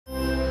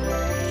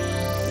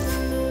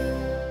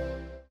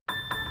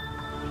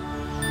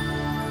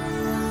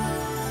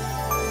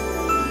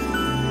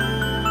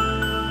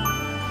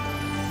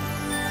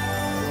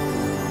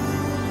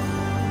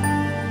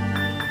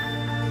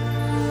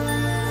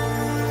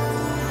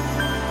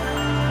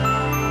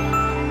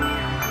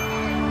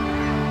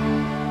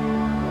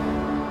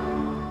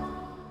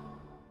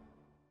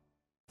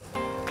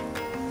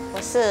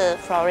是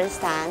Florence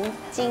Tan，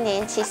 今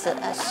年72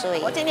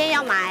岁。我今天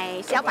要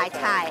买小白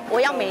菜，我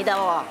要美的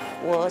哦。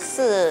我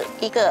是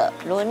一个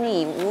轮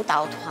椅舞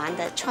蹈团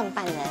的创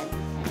办人。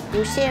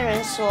有些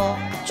人说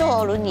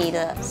坐轮椅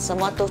的什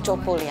么都做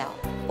不了，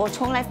我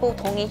从来不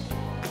同意。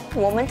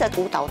我们的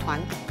舞蹈团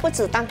不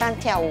只单单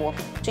跳舞，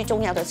最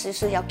重要的就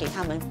是要给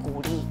他们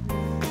鼓励。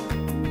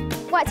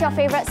 What's your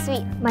favorite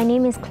sweet? My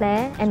name is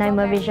Claire, and I'm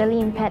a visually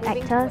impaired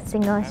actor,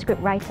 singer,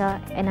 scriptwriter,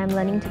 and I'm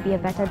learning to be a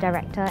better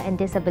director and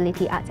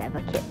disability arts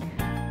advocate.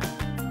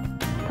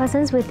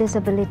 Persons with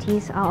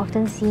disabilities are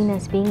often seen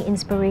as being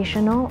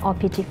inspirational or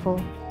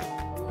pitiful,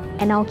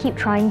 and I'll keep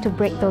trying to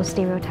break those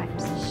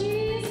stereotypes.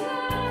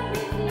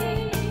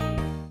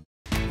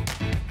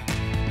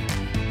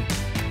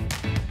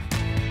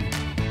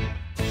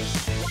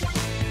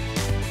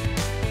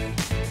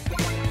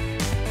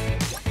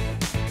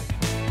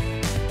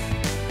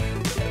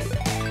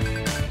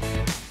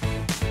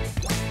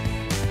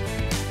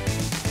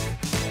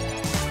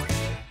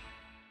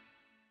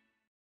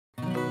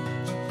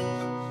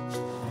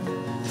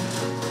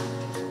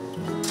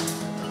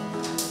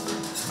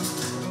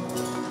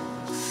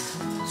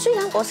 虽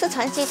然我是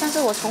残疾，但是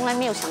我从来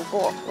没有想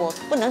过我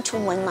不能出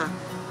门嘛。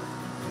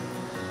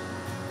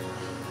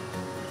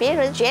别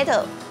人觉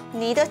得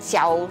你的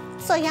脚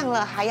这样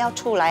了还要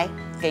出来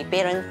给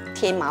别人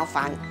添麻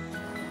烦，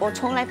我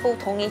从来不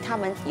同意他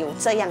们有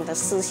这样的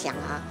思想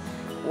啊！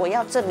我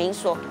要证明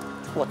说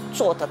我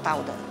做得到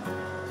的。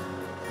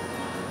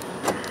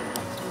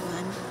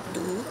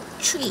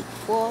1、2、3，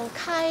我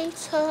开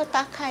车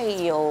大概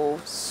有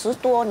10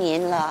多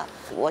年了，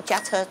我驾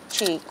车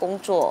去工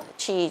作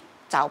去。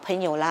 找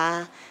朋友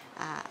啦，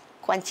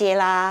逛街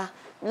啦，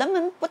人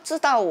们不知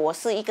道我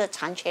是一个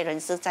残缺人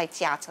士在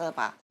驾车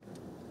吧？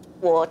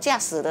我驾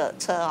驶的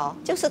车哦，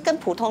就是跟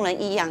普通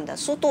人一样的，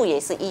速度也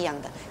是一样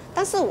的，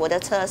但是我的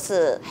车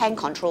是 hand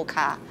control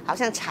car， 好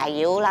像踩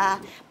油啦、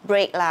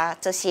brake 啦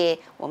这些，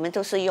我们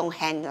都是用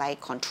hand 来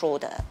control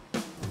的。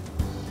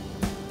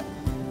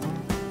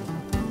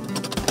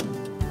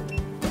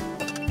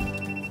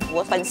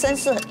我本身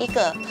是一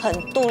个很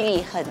独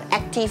立、很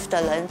active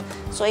的人，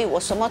所以我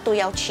什么都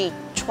要去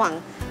创，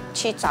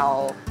去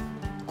找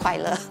快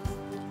乐。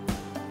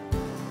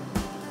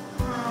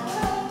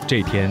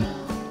这天，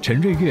陈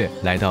瑞月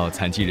来到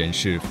残疾人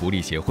士福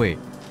利协会，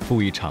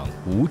赴一场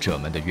舞者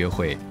们的约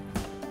会。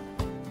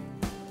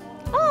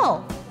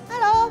哦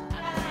 ，Hello，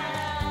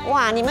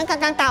 哇，你们刚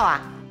刚到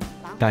啊！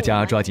大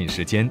家抓紧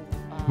时间，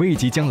为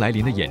即将来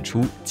临的演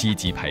出积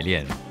极排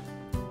练。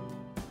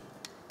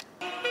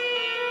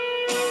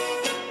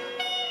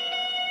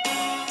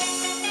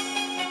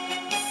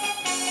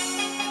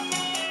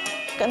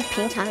 跟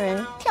平常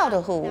人跳的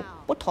舞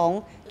不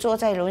同，坐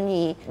在轮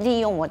椅，利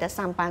用我的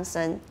上半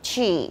身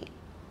去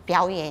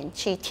表演、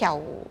去跳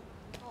舞。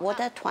我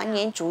的团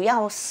员主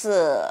要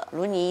是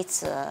轮椅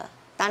者，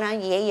当然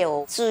也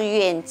有志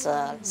愿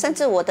者，甚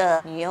至我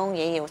的女佣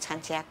也有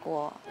参加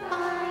过。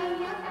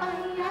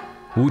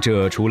舞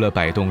者除了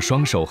摆动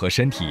双手和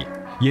身体，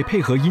也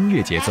配合音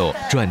乐节奏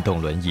转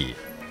动轮椅。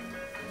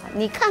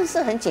你看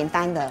是很简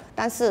单的，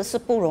但是是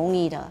不容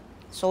易的。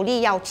 手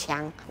力要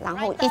强，然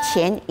后一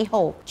前一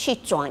后去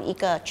转一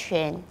个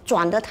圈，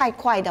转得太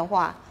快的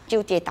话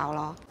就跌倒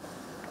了。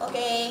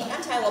OK，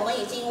 刚才我们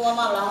已经 warm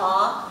up 了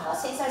哈，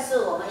现在是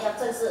我们要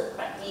正式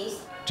practice。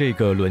这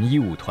个轮椅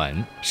舞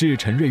团是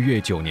陈瑞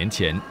月9年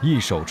前一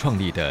手创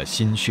立的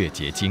心血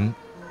结晶。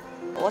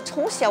我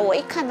从小我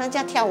一看人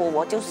家跳舞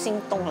我就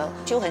心动了，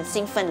就很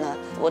兴奋了，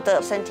我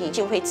的身体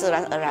就会自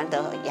然而然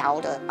的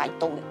摇的摆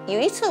动。有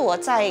一次我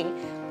在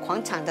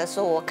广场的时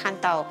候，我看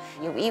到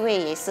有一位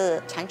也是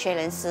残缺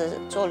人士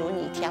坐轮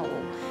椅跳舞，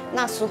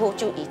那时候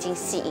就已经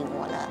吸引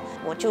我了。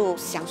我就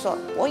想说，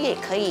我也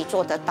可以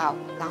做得到，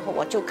然后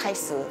我就开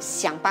始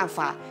想办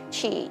法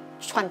去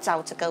创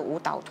造这个舞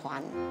蹈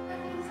团。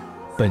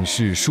本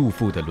是束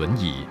缚的轮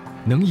椅，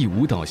能以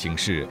舞蹈形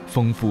式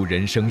丰富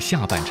人生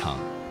下半场，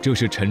这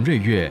是陈瑞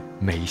月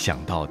没想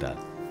到的。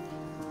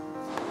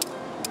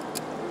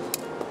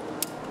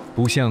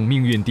 不向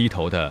命运低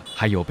头的，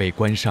还有被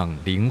关上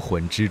灵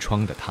魂之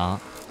窗的他。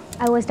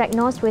I was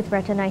diagnosed with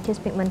retinitis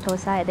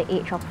pigmentosa at the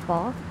age of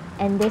 4,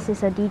 and this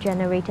is a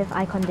degenerative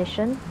eye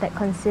condition that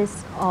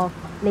consists of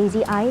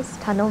lazy eyes,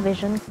 tunnel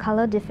vision,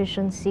 color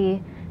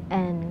deficiency,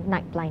 and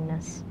night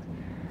blindness.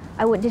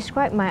 I would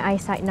describe my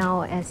eyesight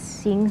now as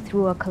seeing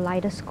through a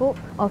kaleidoscope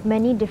of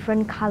many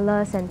different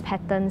colors and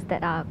patterns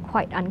that are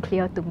quite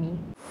unclear to me.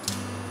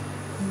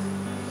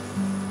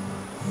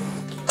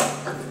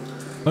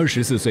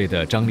 24岁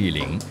的张丽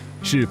玲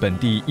是本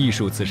地艺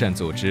术慈善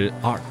组织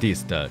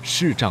ArtDis 的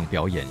视障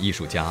表演艺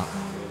术家。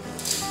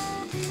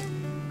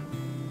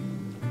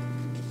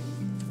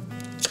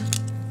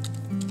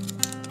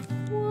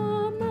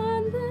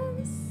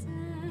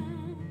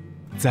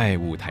在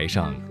舞台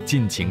上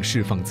尽情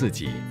释放自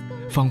己，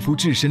仿佛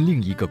置身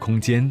另一个空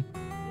间。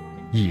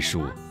艺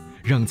术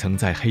让曾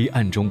在黑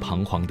暗中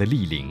彷徨的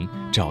丽玲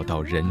找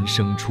到人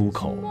生出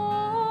口。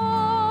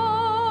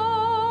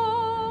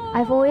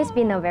 I've always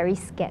been a very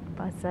scared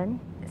person.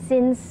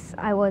 Since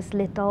I was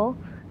little,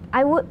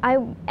 I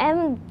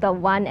am the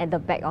one at the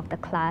back of the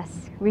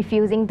class,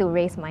 refusing to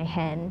raise my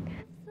hand.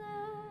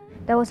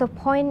 There was a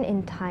point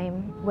in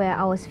time where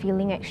I was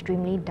feeling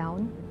extremely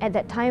down. At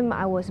that time,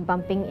 I was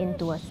bumping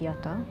into a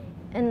theatre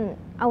and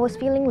I was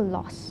feeling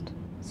lost.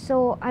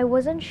 So I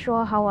wasn't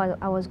sure how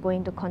I was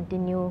going to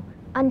continue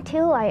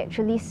until I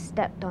actually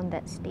stepped on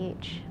that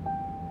stage.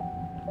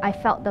 I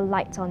felt the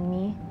lights on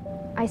me.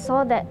 I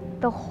saw that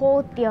the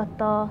whole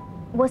theatre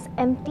was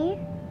empty,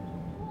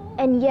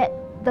 and yet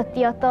the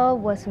theatre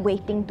was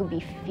waiting to be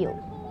filled.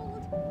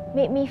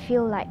 Made me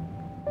feel like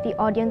the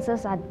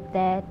audiences are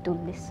there to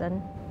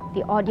listen.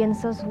 The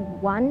audiences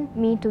want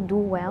me to do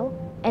well,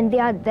 and they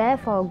are there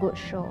for a good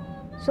show.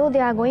 So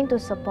they are going to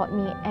support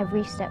me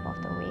every step of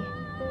the way.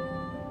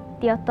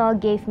 Theatre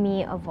gave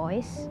me a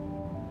voice.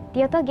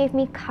 Theatre gave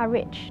me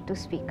courage to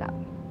speak up.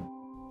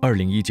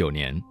 2019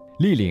年，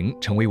丽玲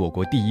成为我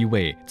国第一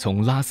位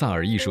从拉萨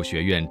尔艺术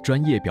学院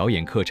专业表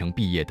演课程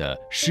毕业的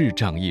视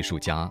障艺术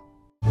家。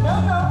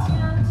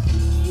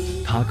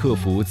她克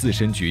服自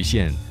身局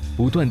限，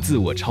不断自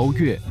我超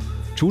越。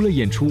除了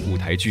演出舞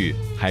台剧，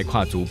还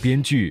跨足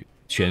编剧，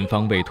全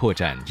方位拓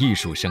展艺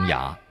术生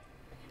涯。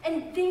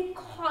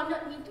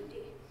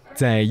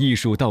在艺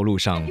术道路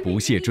上不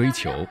懈追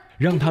求，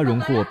让她荣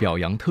获表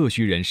扬特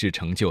需人士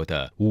成就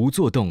的无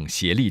作动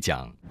协力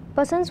奖。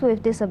Persons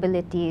with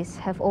disabilities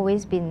have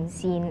always been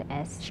seen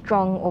as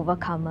strong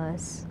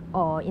overcomers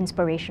or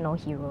inspirational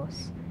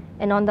heroes.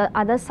 And on the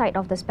other side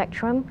of the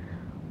spectrum,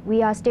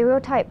 we are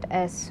stereotyped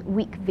as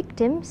weak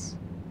victims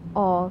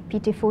or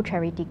pitiful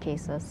charity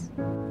cases.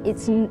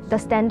 The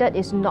standard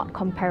is not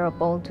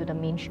comparable to the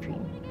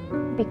mainstream.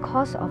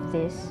 Because of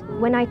this,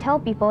 when I tell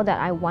people that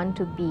I want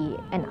to be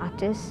an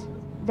artist,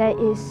 there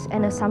is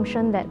an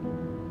assumption that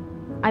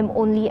I'm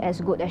only as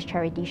good as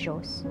charity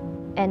shows,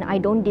 and I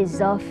don't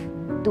deserve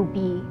to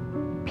be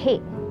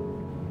paid.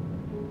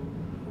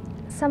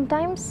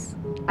 Sometimes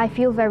I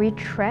feel very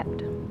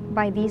trapped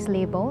by these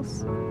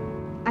labels.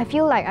 I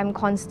feel like I'm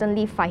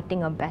constantly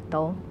fighting a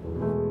battle.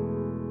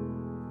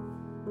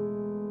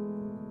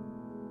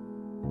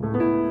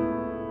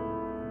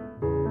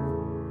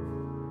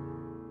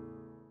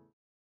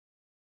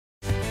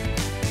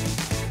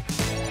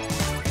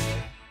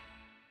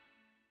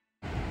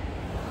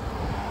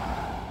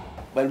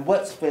 When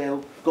words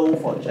fail, go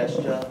for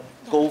gesture,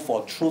 go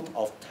for truth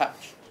of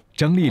touch.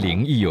 张丽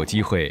玲一有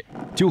机会，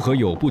就和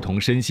有不同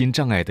身心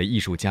障碍的艺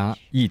术家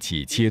一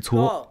起切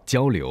磋、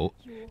交流，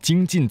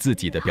精进自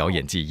己的表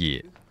演技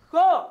艺。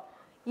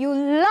You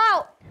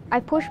loud! I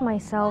push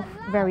myself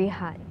very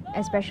hard,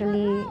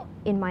 especially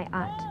in my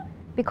art,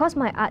 because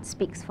my art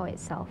speaks for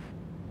itself.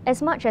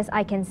 As much as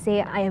I can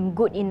say I am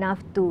good enough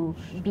to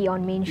be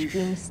on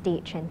mainstream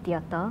stage and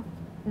theatre,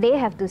 they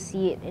have to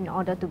see it in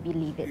order to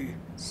believe it.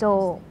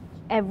 So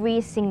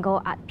every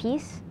single art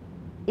piece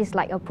is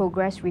like a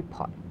progress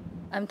report.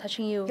 I'm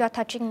touching you. You're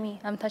touching me.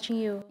 I'm touching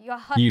you. You're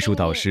艺术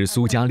导师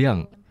苏家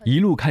亮一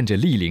路看着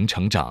丽玲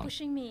成长。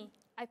 Pushing me.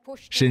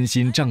 身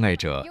心障碍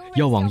者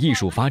要往艺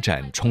术发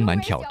展充满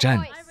挑战，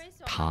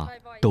他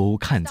都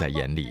看在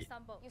眼里。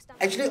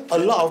Actually, a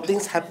lot of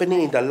things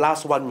happening in the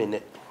last 1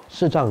 minute.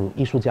 视障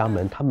艺术家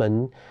们，他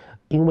们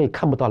因为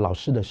看不到老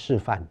师的示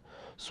范，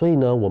所以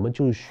呢，我们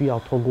就需要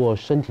通过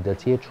身体的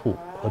接触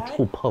和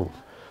触碰，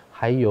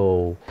还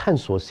有探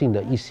索性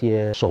的一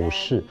些手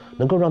势，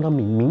能够让他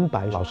们明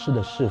白老师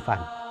的示范。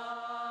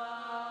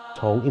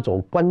从一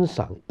种观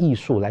赏艺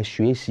术来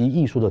学习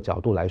艺术的角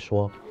度来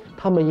说，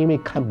他们因为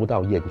看不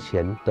到眼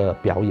前的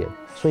表演，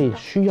所以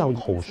需要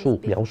口述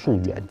描述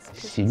员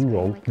形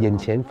容眼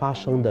前发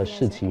生的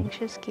事情，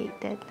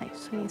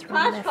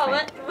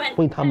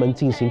为他们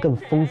进行更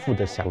丰富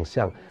的想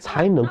象，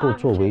才能够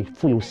作为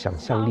富有想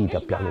象力的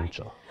表演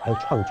者还有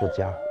创作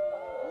家。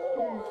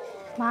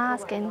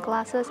Mask and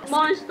glasses.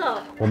 Monster.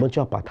 我们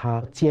就要把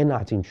它接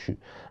纳进去，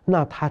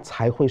那它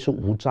才会是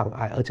无障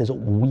碍，而且是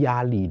无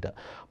压力的，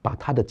把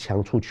它的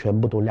强处全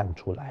部都亮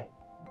出来。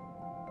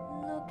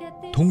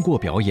通过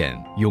表演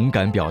勇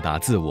敢表达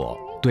自我，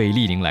对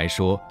丽玲来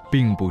说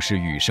并不是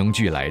与生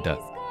俱来的，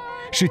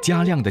是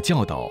家亮的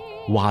教导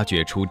挖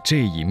掘出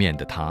这一面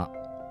的她。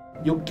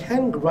You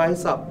can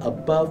rise up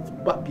above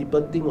what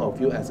people think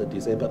of you as a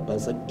disabled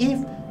person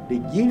if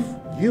they give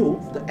you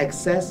the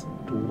access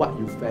to what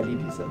you fairly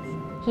deserve.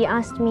 He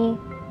asked me,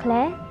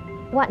 Claire,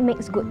 what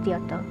makes good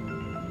theatre?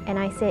 And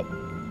I said,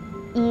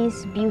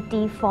 ease,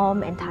 beauty,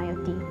 form,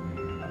 entirety.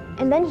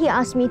 And then he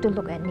asked me to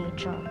look at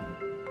nature.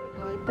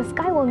 The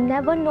sky will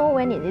never know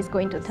when it is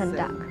going to turn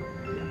dark.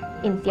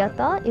 In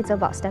theatre, it's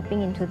about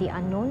stepping into the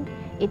unknown.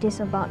 It is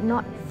about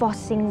not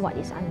forcing what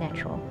is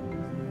unnatural.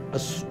 A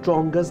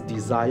strongest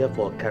desire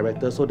for a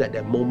character so that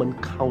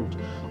moment count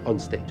on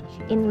stage.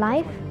 In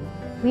life,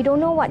 we don't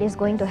know what is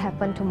going to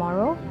happen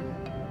tomorrow,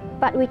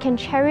 but we can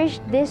cherish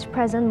this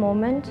present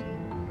moment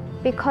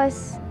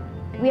because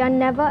we are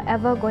never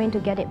ever going to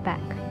get it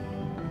back.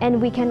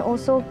 And we can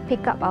also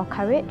pick up our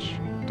courage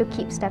to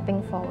keep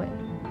stepping forward.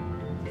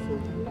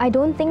 I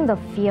don't think the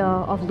fear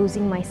of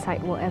losing my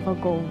sight will ever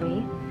go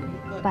away,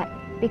 but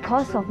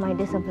Because of my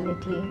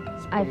disability,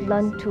 I've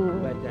learned to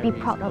be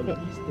proud of it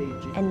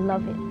and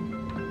love it.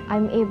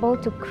 I'm able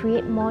to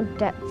create more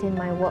depth in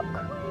my work,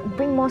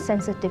 bring more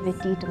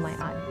sensitivity to my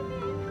art.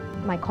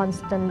 My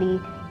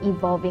constantly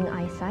evolving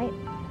eyesight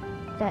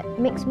that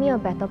makes me a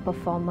better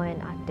performer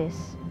and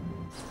artist.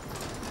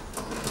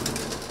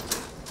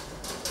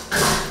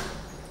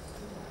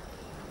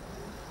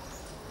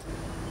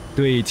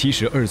 对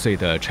72岁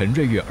的陈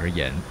瑞月而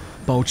言，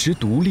保持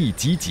独立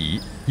积极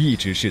一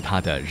直是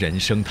她的人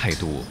生态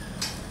度。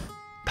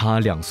她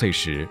2岁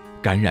时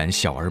感染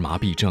小儿麻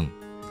痹症，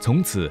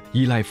从此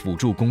依赖辅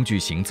助工具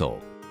行走。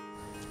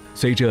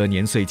随着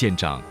年岁渐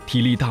长，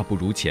体力大不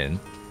如前，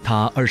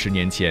她20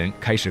年前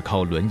开始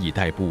靠轮椅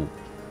代步。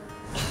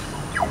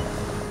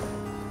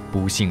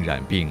不幸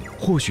染病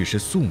或许是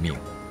宿命，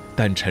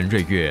但陈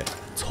瑞月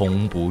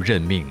从不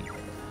认命。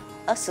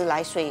20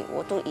来岁，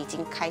我都已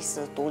经开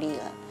始独立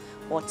了。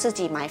我自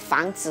己买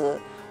房子，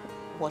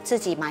我自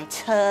己买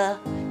车，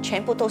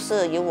全部都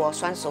是由我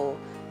双手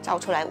造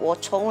出来。我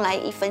从来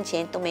1分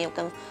钱都没有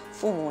跟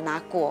父母拿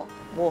过。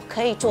我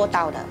可以做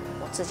到的，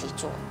我自己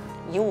做，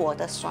由我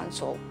的双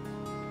手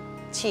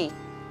去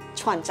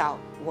创造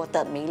我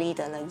的美丽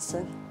的人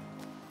生。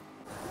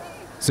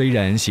虽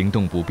然行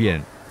动不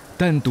便，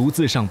但独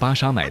自上巴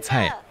沙买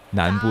菜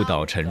难不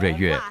倒陈瑞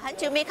月。很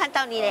久没看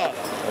到你嘞，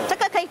这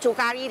个可以煮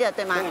咖喱的，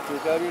对吗？可以煮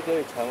咖喱，可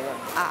以炒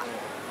了。啊，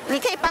你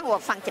可以帮我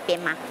放这边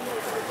吗？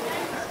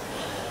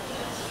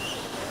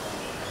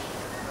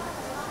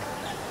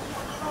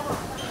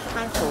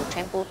摊主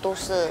全部都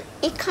是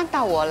一看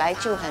到我来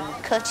就很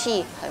客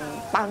气，很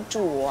帮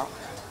助我。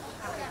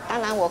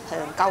当然我很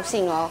高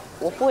兴哦，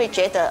我不会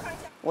觉得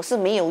我是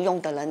没有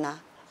用的人啊，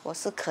我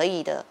是可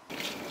以的。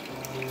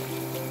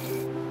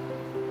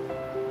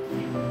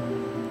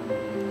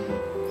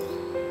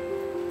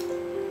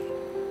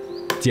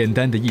简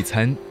单的一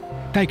餐，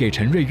带给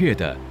陈瑞月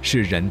的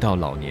是人到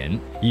老年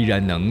依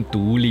然能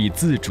独立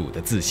自主的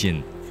自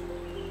信。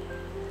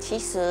其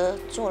实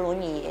坐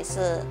轮椅也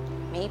是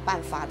没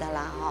办法的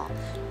啦哈，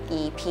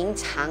以平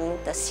常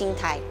的心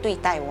态对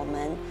待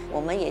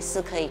我们也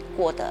是可以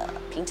过得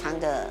平常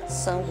的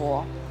生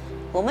活。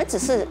我们只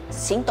是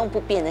行动不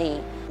便而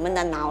已，我们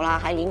的脑啦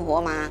还灵活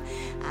吗？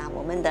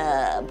我们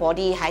的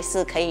body 还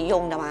是可以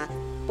用的吗？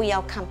不要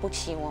看不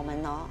起我们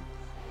哦。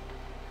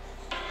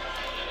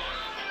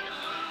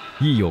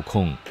一有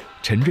空，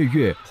陈瑞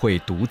月会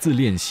独自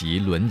练习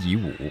轮椅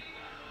舞。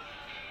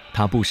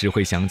她不时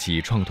会想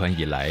起创团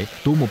以来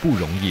多么不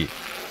容易，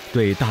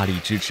对大力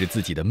支持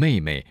自己的妹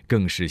妹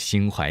更是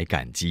心怀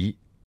感激。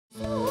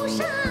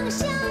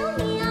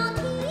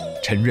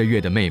陈瑞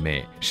月的妹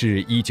妹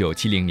是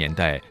1970年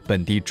代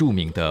本地著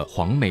名的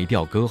黄梅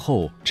调歌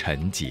后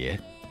陈洁。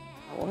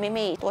我妹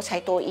妹多才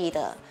多艺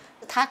的，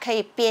她可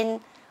以编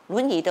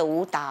轮椅的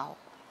舞蹈，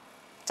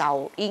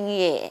找音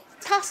乐。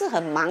她是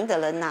很忙的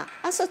人呐，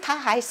但是她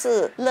还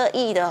是乐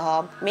意的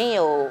哦，没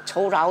有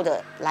酬劳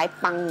的来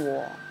帮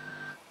我，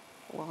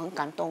我很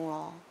感动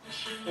哦。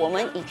我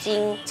们已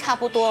经差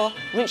不多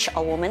reach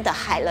我们的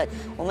high 了，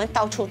我们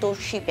到处都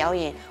去表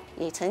演，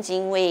也曾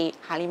经为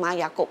哈利玛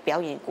雅狗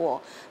表演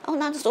过，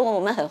那时候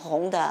我们很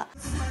红的。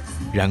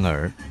然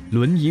而，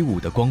轮椅舞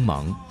的光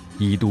芒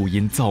一度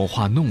因造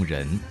化弄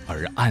人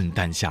而暗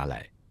淡下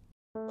来。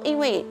因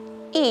为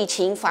疫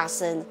情发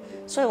生，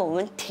所以我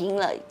们停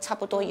了差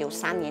不多有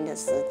3年的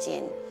时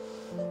间。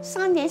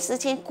3年时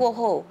间过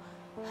后，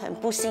很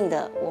不幸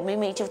的，我妹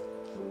妹就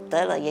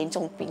得了严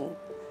重病，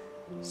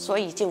所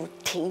以就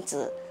停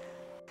止。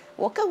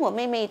我跟我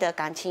妹妹的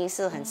感情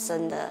是很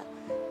深的，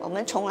我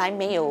们从来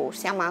没有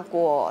相骂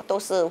过，都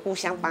是互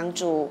相帮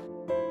助。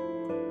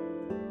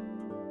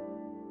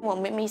我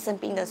妹妹生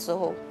病的时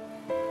候，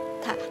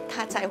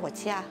她在我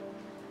家，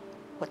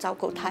我照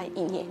顾她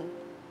1年，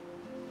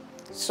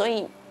所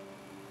以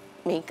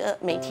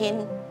每天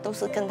都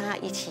是跟她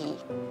一起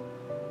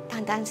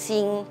担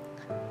心，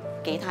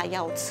给她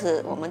药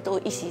吃，我们都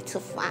一起吃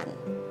饭。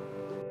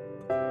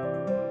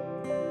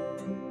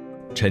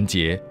陈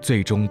洁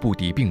最终不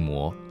敌病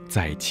魔，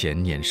在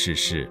前年逝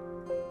世。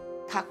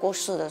她过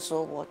世的时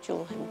候，我就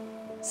很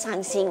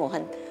伤心，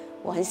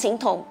我很心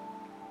痛，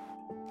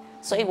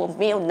所以我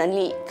没有能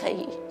力可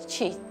以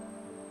去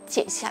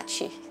接下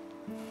去，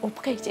我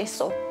不可以接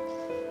受，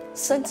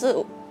甚至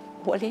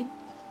我连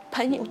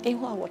朋友电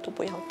话我都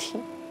不要听。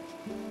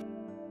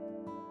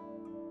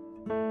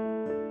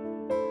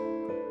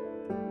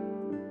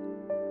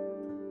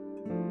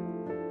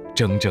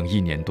整整1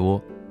年多，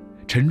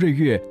陈瑞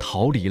月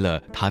逃离了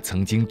她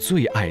曾经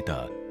最爱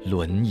的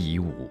轮椅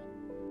舞。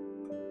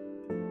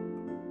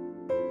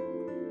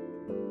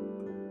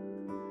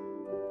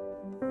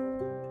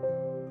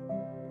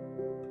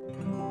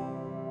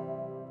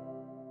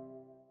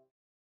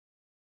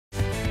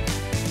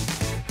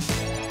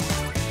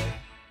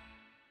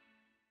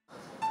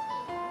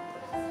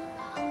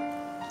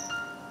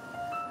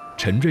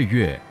陈瑞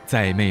月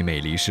在妹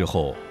妹离世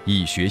后，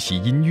以学习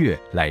音乐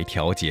来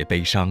调节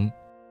悲伤。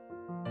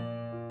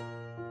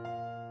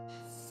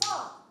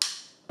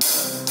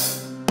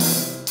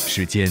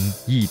时间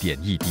一点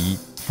一滴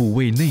抚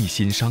慰内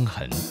心伤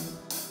痕，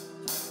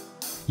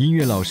音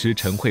乐老师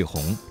陈慧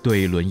红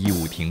对轮椅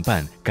舞停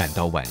办感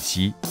到惋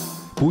惜，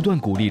不断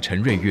鼓励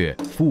陈瑞月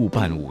复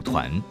办舞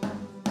团。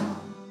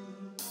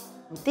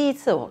第一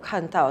次我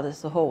看到的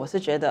时候，我是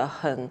觉得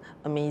很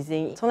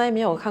amazing， 从来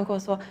没有看过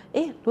说，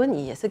轮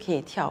椅也是可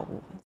以跳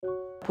舞。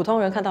普通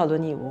人看到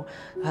轮椅舞，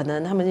可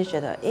能他们就觉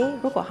得，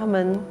如果他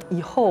们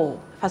以后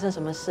发生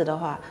什么事的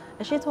话，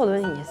其实坐轮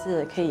椅也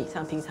是可以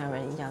像平常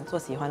人一样做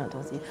喜欢的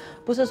东西，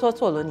不是说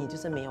坐轮椅就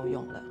是没有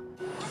用了。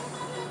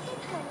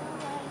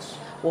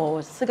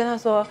我是跟他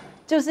说，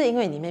就是因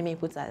为你妹妹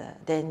不在了，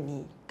但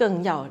你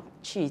更要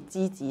去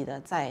积极的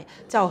再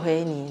叫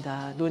回你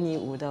的轮椅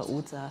舞的舞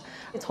者，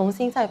重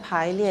新再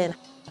排练，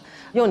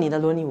用你的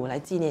轮椅舞来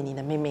纪念你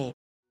的妹妹。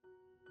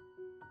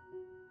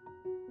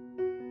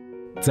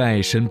在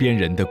身边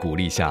人的鼓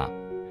励下，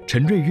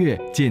陈瑞月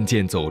渐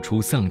渐走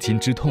出丧亲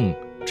之痛，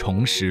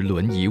重拾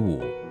轮椅舞。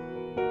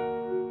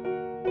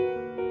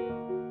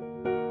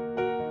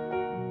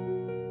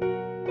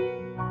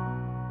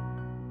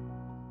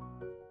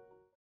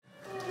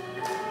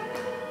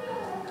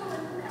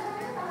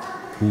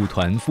舞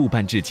团复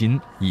办至今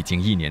已经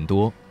1年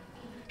多，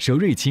佘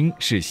瑞清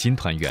是新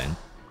团员。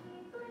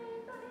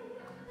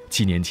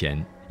7年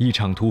前，一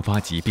场突发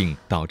疾病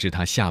导致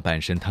他下半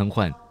身瘫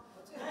痪。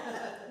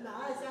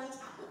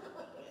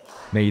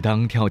每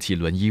当跳起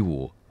轮椅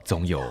舞，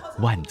总有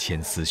万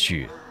千思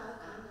绪。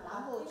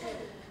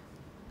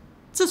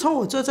自从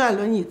我坐在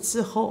轮椅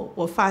之后，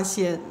我发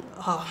现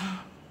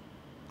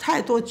太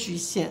多局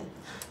限。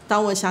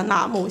当我想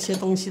拿某些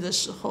东西的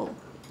时候，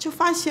就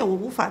发现我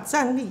无法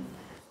站立。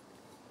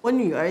我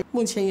女儿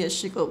目前也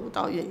是个舞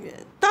蹈演员，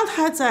当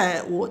她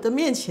在我的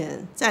面前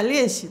在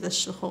练习的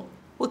时候，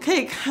我可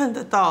以看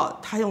得到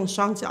她用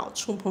双脚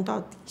触碰到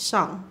地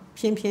上，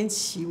翩翩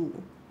起舞，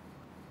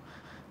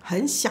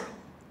很响，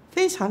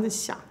非常的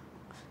响，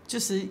就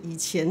是以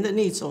前的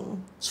那种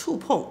触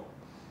碰，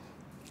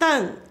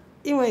但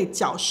因为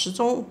脚始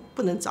终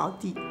不能着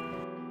地。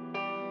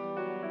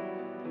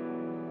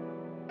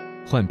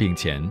患病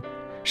前，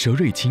佘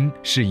瑞清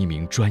是一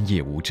名专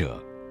业舞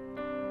者。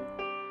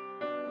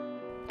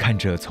看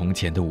着从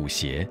前的舞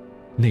鞋，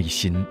内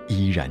心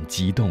依然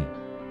激动。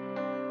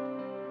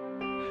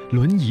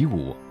轮椅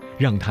舞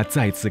让他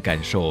再次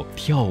感受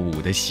跳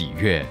舞的喜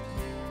悦。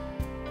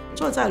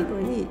坐在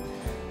轮椅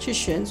去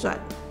旋转，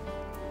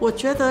我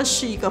觉得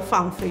是一个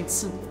放飞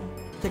自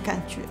我的感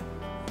觉。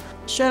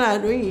虽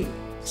然轮椅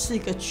是一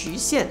个局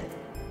限，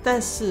但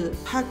是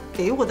它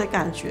给我的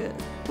感觉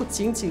不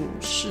仅仅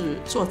是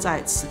坐在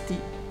此地，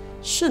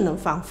是能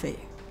放飞。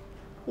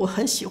我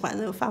很喜欢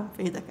那个放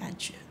飞的感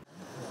觉。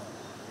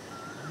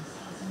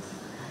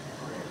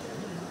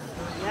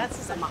你要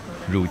吃什么？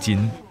如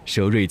今，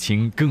佘瑞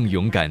清更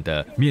勇敢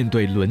地面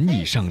对轮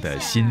椅上的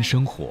新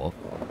生活。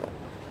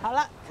好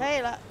了，可以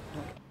了。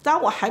当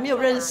我还没有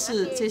认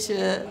识这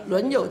些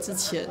轮友之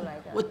前，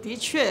我的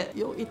确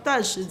有一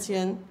段时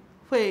间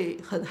会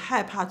很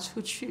害怕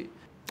出去，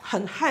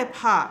很害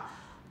怕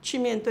去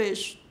面对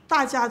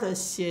大家的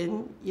闲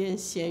言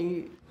闲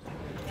语。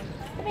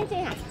这边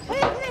进啊，可以。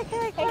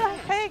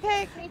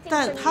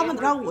但他们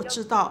让我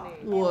知道，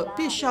我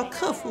必须要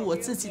克服我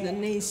自己的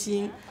内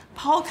心，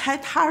抛开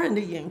他人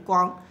的眼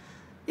光，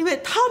因为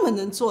他们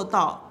能做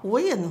到，我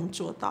也能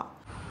做到。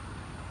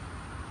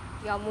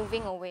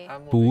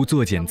不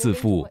作茧自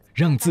缚，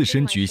让自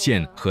身局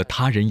限和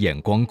他人眼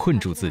光困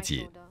住自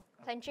己。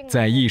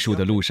在艺术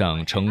的路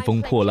上乘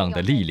风破浪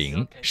的丽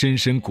玲，深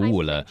深鼓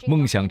舞了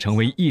梦想成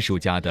为艺术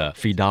家的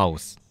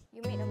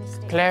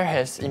Fidaus。Claire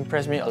has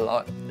impressed me a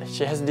lot.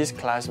 She has this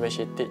class where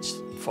she teaches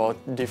for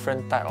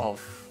different type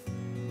of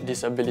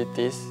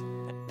disabilities.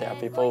 There are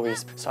people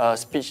with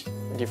speech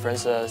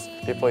differences,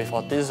 people with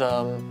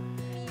autism.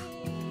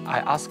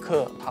 I asked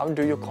her, how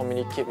do you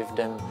communicate with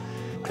them?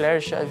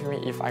 Claire shared with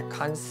me, if I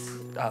can't,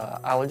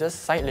 I will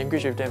just sign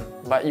language with them.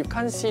 But you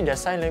can't see their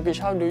sign language,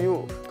 how do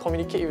you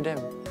communicate with them?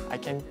 I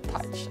can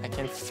touch, I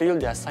can feel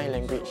their sign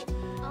language.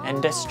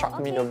 And that struck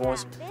me the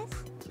most.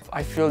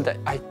 I feel that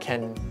I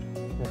can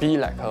be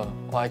like her,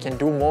 or I can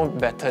do more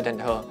better than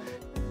her.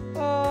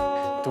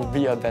 To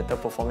be a better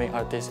performing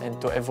artist and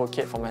to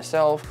advocate for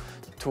myself,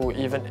 to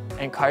even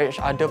encourage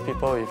other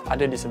people with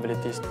other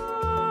disabilities.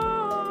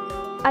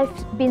 I've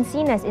been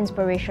seen as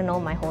inspirational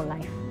my whole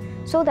life.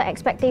 So the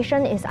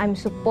expectation is I'm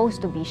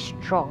supposed to be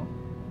strong.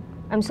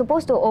 I'm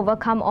supposed to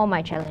overcome all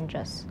my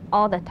challenges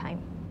all the time.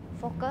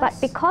 But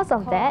because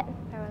of that,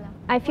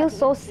 I feel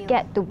so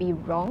scared to be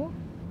wrong.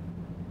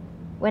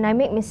 When I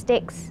make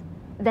mistakes,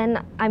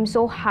 then I'm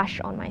so harsh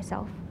on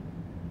myself.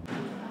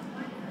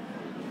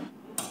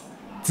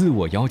 自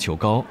我要求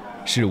高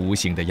是无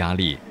形的压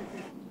力。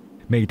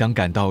每当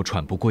感到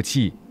喘不过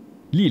气，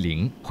丽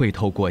玲会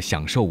透过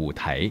享受舞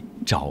台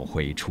找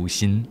回初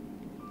心。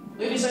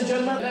Ladies and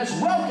gentlemen, let's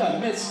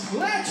welcome Miss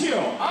Claire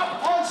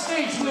up on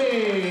stage,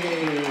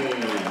 please.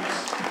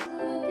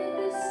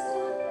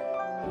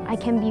 I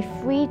can be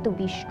free to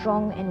be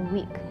strong and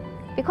weak,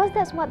 because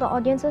that's what the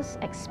audiences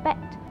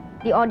expect.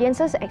 The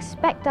audiences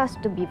expect us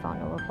to be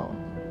vulnerable,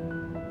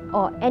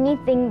 or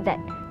anything that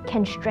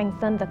can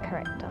strengthen the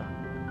character.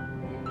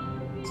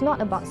 It's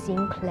not about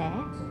seeing Claire,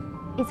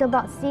 it's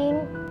about seeing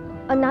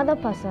another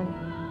person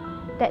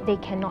that they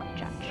cannot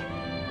judge.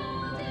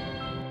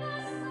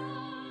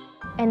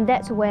 And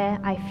that's where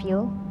I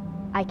feel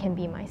I can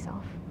be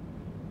myself.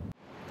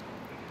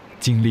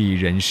 经历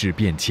人事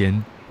变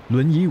迁，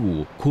轮椅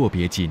舞阔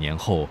别几年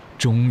后，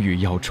终于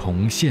要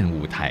重现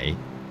舞台。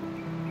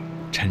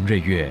陈瑞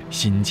月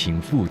心情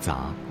复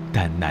杂，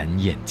但难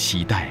掩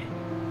期待。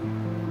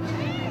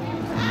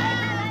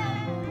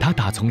他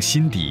打从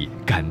心底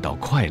感到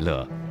快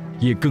乐，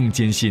也更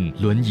坚信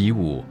轮椅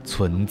舞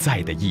存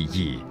在的意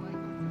义。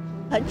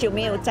很久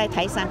没有在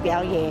台上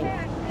表演，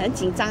很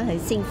紧张、很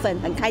兴奋、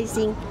很开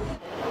心。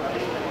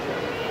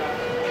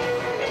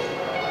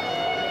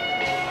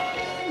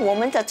我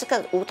们的这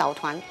个舞蹈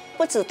团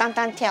不只单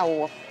单跳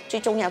舞，最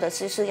重要的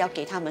是要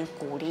给他们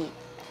鼓励。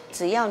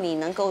只要你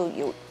能够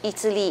有意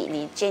志力，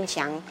你坚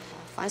强，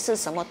凡是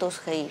什么都是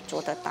可以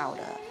做得到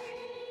的。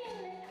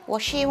我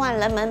希望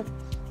人们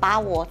把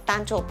我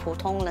当作普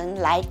通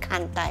人来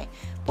看待，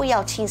不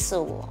要轻视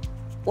我。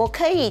我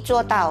可以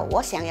做到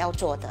我想要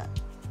做的。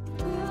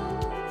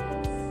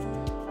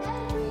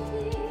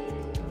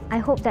I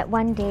hope that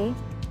one day,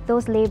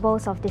 those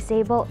labels of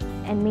disabled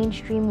and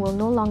mainstream will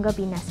no longer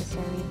be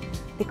necessary,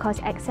 because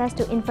access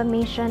to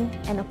information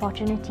and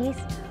opportunities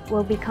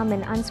will become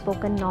an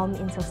unspoken norm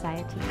in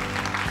society.